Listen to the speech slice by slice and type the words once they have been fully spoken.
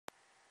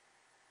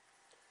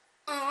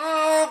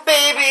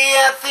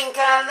I think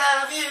I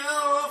love you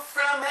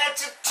from head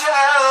to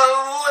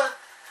toe.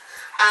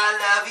 I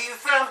love you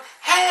from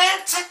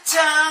head to toe.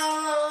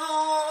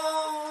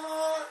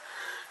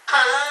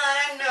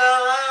 I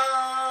know.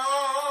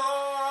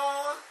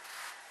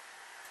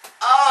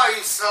 Oh, I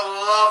used to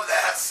love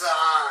that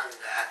song.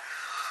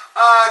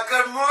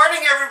 Good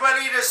morning,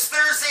 everybody. It is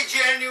Thursday,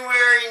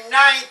 January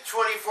 9th,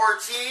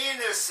 2014.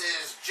 This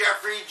is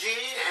Jeffrey G.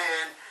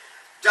 and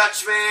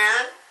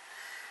Dutchman.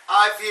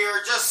 If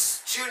you're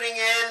just tuning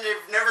in and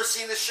you've never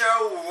seen the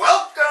show,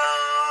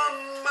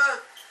 welcome!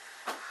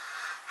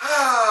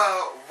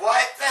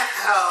 What the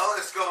hell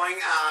is going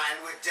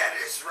on with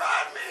Dennis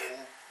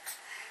Rodman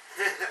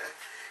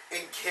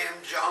and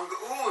Kim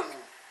Jong-un?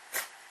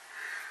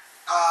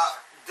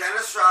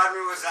 Dennis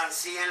Rodman was on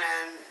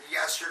CNN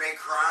yesterday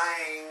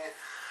crying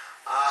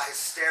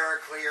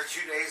hysterically, or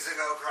 2 days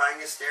ago crying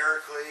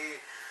hysterically,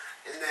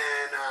 and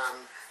then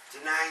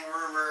denying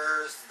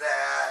rumors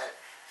that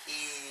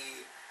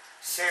he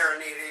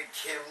serenaded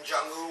Kim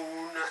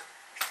Jong-un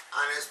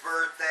on his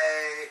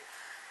birthday.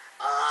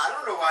 I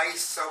don't know why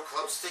he's so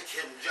close to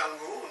Kim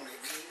Jong-un.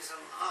 Maybe he's in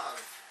love.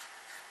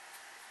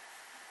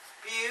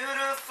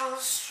 Beautiful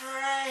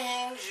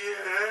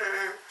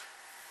stranger.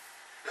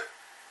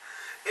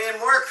 In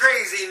more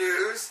crazy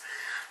news,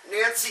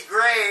 Nancy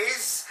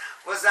Grace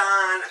was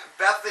on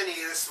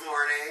Bethany this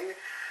morning.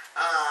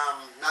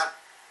 Not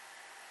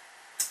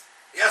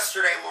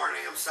yesterday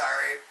morning, I'm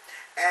sorry.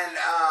 And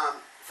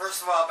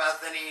first of all,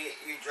 Bethany,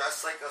 you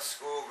dress like a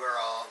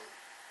schoolgirl.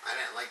 I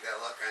didn't like that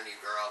look on you,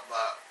 girl.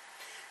 But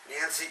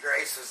Nancy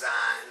Grace was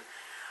on.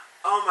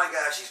 Oh my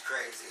gosh, she's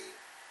crazy.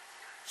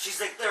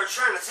 She's like, they were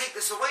trying to take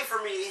this away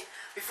from me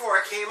before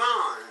I came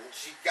on.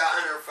 She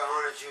got on her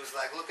phone and she was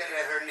like, looking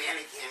at her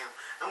nanny cam.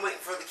 I'm waiting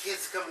for the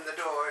kids to come in the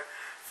door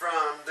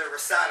from the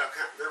recital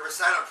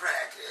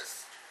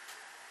practice.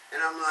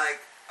 And I'm like,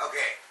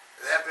 okay,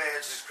 that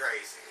bitch is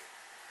crazy.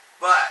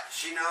 But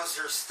she knows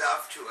her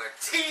stuff to a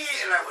T,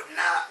 and I would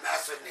not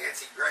mess with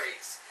Nancy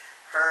Grace.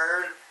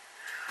 Heard?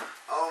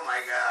 Oh my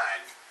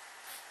God.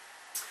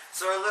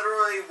 So I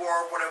literally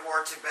wore what I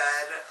wore to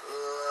bed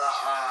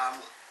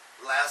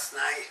last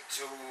night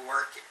to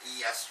work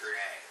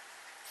yesterday.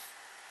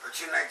 Or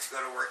 2 nights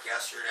ago to work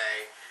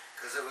yesterday,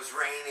 because it was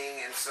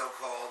raining and so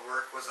cold.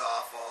 Work was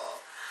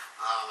awful.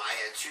 I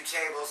had 2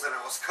 tables and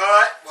I was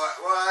cut. What?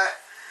 Well,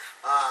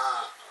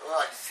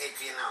 I just hate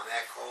being out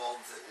that cold,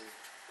 and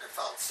I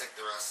felt sick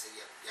the rest of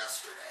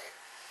yesterday.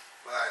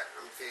 But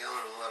I'm feeling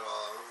a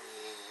little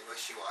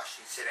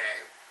wishy-washy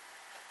today.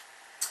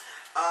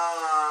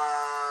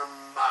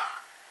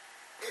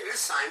 It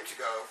is time to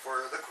go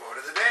for the quote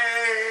of the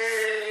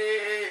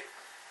day.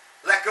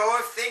 Let go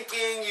of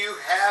thinking you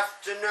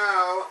have to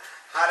know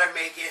how to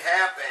make it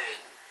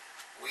happen.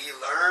 We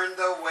learn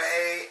the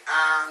way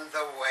on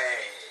the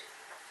way.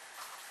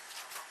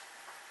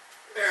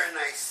 Very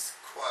nice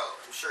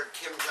quote. I'm sure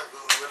Kim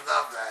Jong-un would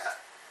love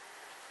that.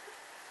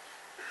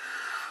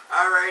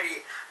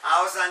 Alrighty,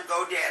 I was on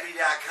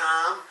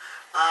GoDaddy.com.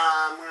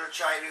 I'm going to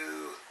try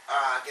to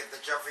get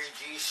the Jeffrey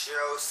G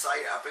Show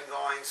site up and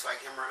going so I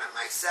can run it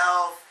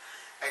myself.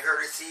 I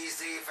heard it's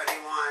easy. If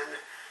anyone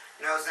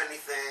knows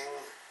anything,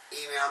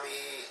 email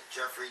me,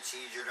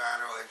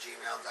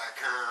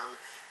 jeffreytgiordano@gmail.com.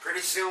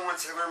 Pretty soon,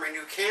 once I learn my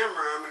new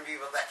camera, I'm going to be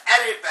able to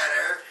edit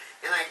better,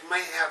 and I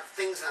might have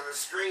things on the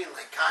screen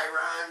like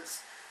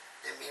chirons.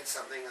 It means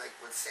something like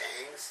with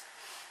sayings.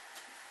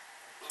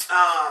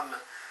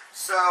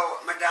 So,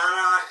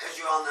 Madonna, as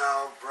you all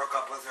know, broke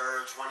up with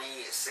her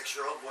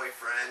 26-year-old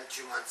boyfriend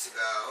 2 months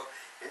ago,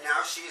 and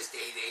now she is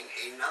dating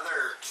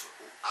another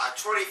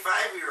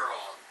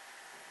 25-year-old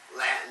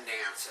Latin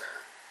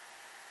dancer.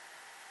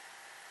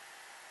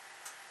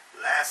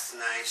 Last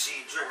night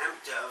she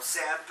dreamt of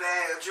San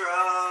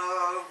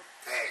Pedro.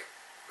 Hey,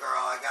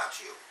 girl, I got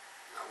you.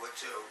 I would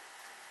too.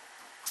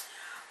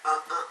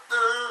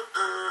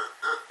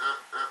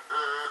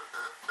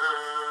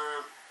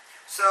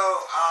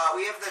 So,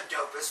 we have the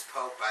dopest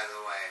Pope, by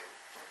the way.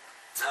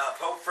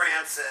 Pope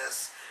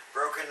Francis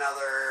broke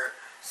another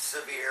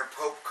severe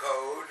Pope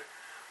code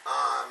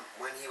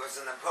when he was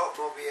in the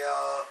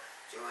Pope-mobile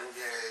doing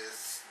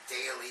his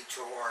daily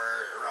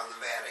tour around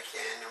the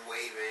Vatican and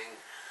waving.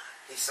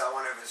 He saw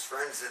one of his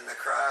friends in the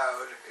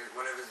crowd,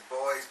 one of his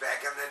boys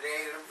back in the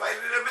day, and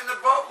invited him in the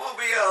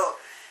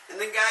Pope-mobile. And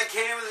the guy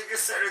came and they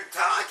just started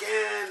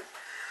talking.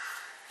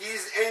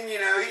 He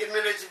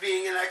admitted to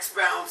being an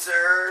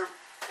ex-bouncer.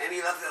 And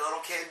he let the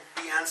little kid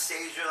be on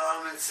stage with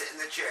him and sit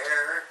in the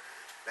chair.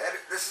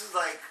 This is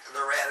like the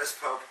raddest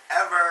Pope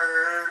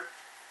ever.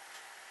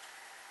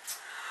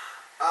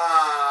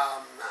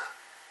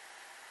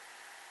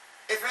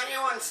 If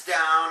anyone's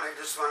down, I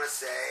just want to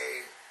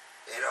say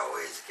it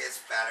always gets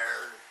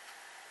better.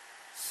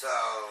 So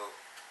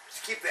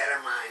just keep that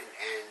in mind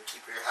and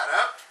keep your head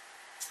up.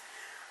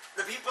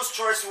 The People's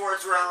Choice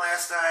Awards were on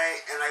last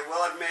night, and I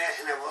will admit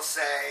and I will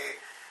say,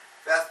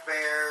 Beth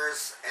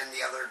Bears and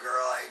the other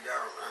girl, I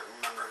don't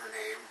remember her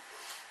name.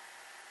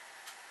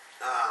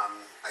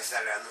 I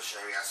said it on the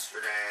show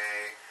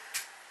yesterday,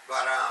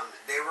 But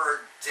they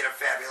did a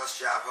fabulous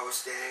job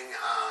hosting.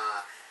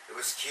 It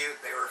was cute.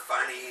 They were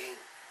funny.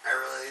 I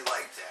really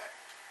liked it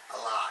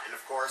a lot. And of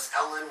course,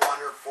 Ellen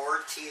won her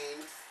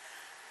 14th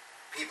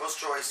People's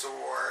Choice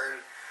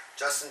Award.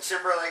 Justin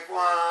Timberlake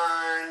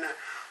won.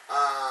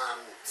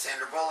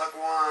 Sandra Bullock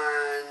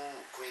won.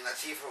 Queen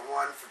Latifah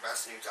won for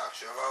Best New Talk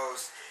Show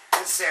Host.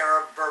 And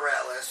Sarah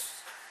Bareilles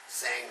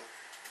sang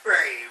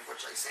Brave,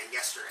 which I sang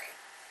yesterday.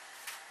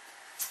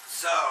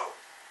 So,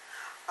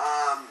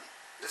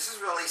 this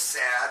is really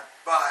sad,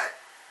 but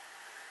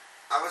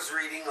I was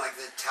reading like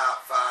the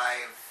top 5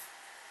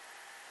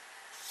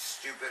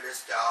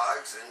 stupidest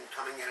dogs, and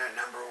coming in at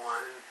number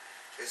 1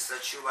 is the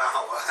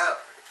Chihuahua.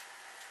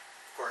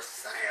 Of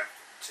course, I have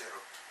 2.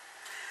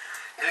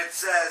 And it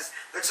says,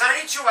 the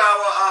tiny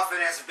Chihuahua often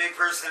has a big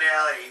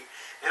personality,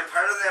 and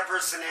part of that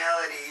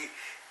personality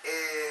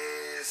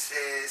is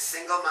his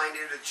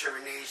single-minded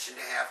determination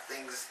to have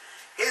things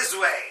his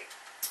way.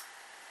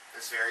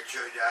 That's very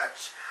true,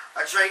 Dutch.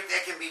 A trait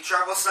that can be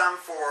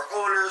troublesome for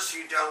owners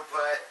who don't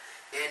put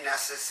in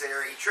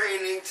necessary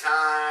training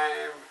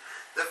time.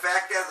 The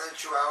fact that the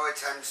Chihuahua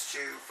tends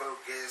to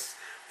focus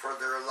for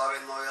their love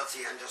and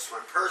loyalty on just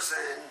one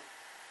person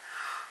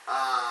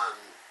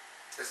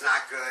is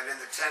not good,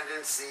 and the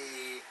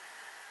tendency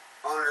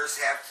owners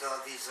have to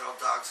let these little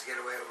dogs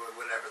get away with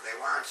whatever they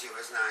want to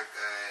is not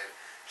good.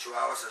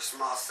 Chihuahuas are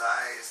small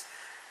size,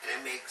 and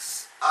it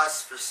makes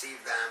us perceive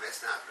them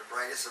as not the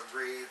brightest of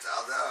breeds,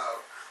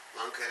 although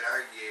one could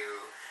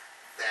argue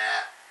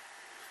that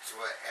it's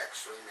what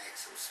actually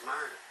makes them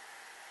smart.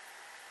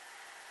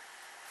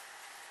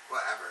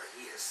 Whatever,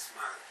 he is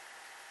smart.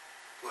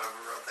 Whoever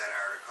wrote that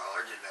article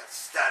or did that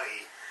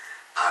study,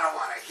 I don't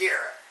want to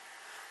hear it.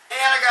 And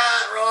I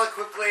got, really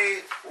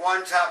quickly,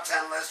 one top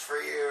 10 list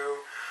for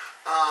you.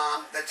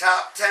 The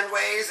top 10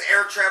 ways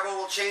air travel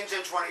will change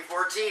in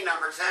 2014.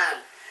 Number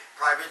 10,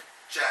 private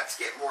jets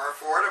get more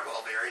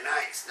affordable. Very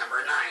nice.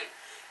 Number 9,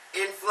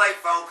 in-flight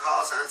phone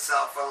calls on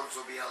cell phones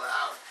will be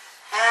allowed.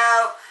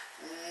 Hell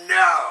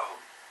no.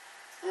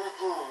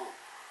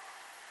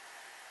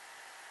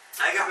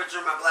 I got a picture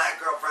of my black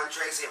girlfriend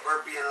Tracy at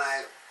work being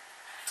like,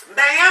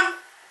 ma'am,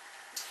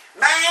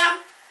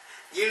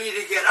 you need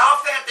to get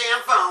off that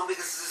damn phone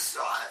because this is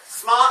a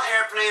small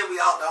airplane. We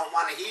all don't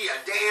want to hear a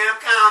damn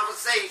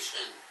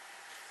conversation.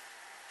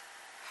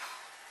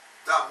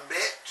 Dumb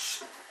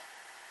bitch.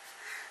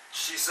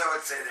 She so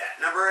would say that.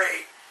 Number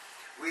 8,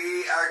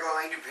 we are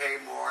going to pay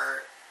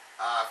more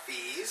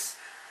fees.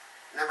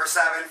 Number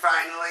 7,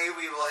 finally,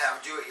 we will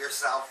have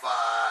do-it-yourself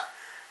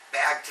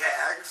bag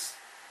tags.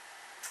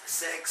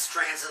 6,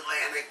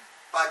 transatlantic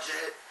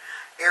budget.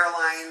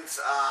 Airlines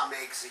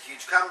makes a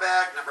huge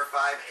comeback. Number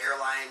 5,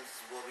 airlines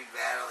will be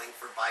battling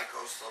for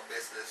bi-coastal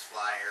business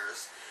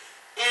flyers.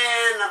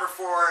 And number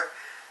 4,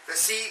 the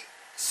seat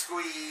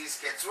squeeze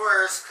gets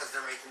worse because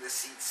they're making the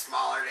seats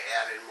smaller to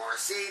add in more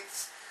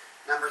seats.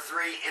 Number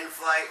 3,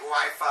 in-flight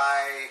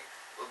Wi-Fi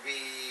will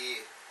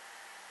be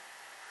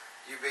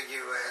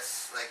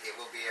ubiquitous, like it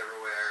will be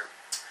everywhere.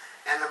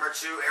 And number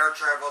 2, air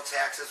travel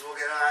taxes will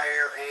get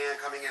higher. And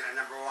coming in at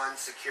number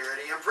 1,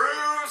 security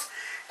improves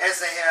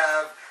as they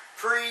have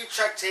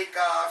pre-check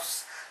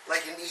takeoffs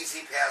like an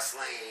easy pass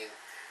lane.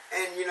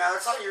 And you know,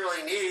 that's all you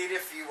really need.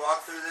 If you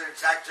walk through the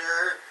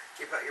detector,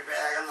 you put your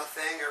bag on the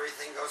thing,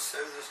 everything goes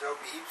through, there's no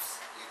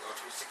beeps, you go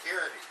through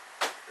security.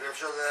 And I'm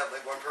sure they have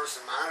like one person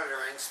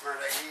monitoring.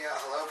 Smart idea.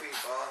 Hello,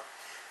 people.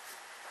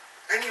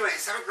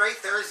 Anyways, have a great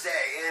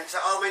Thursday. And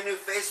to all my new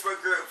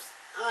Facebook groups,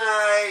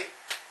 hi.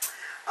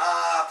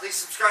 Please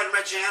subscribe to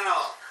my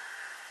channel.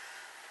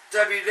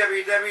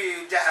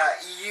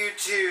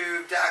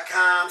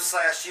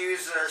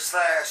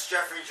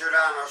 www.youtube.com/user/Jeffrey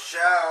Giordano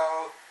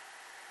Show.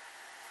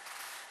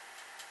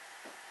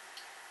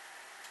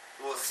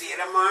 We'll see you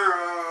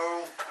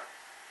tomorrow.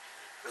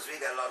 Because we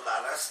got a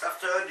lot of stuff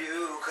to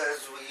do.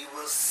 Because we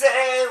will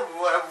say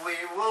what we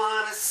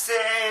want to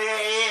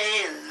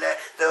say. And let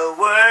the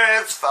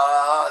words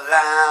fall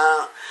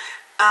out.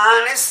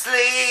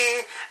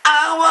 Honestly,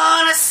 I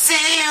want to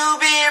see you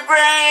be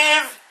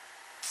brave.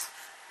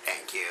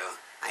 Thank you.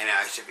 I know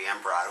I should be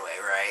on Broadway,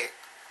 right?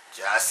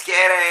 Just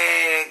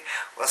kidding.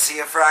 We'll see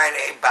you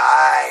Friday.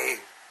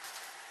 Bye.